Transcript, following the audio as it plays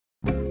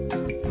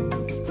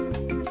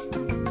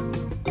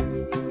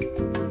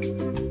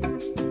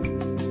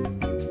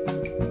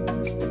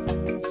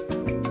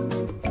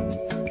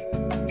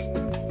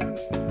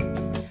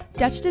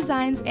Duch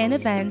Designs and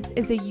Events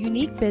is a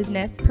unique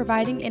business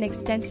providing an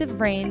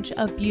extensive range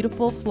of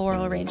beautiful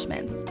floral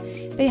arrangements.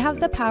 They have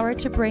the power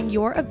to bring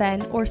your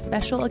event or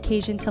special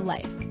occasion to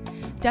life.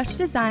 Duch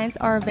Designs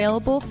are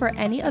available for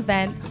any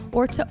event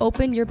or to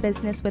open your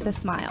business with a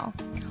smile.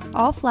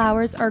 All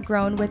flowers are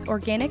grown with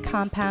organic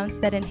compounds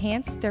that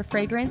enhance their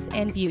fragrance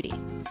and beauty.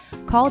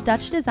 Call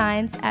Duch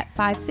Designs at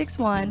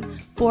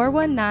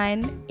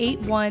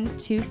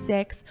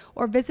 561-419-8126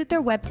 or visit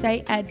their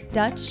website at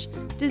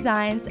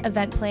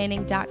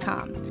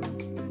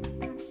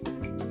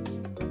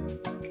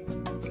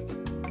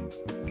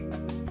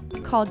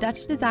duchdesignseventplanning.com. Call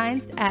Duch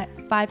Designs at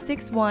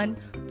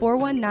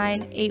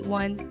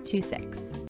 561-419-8126.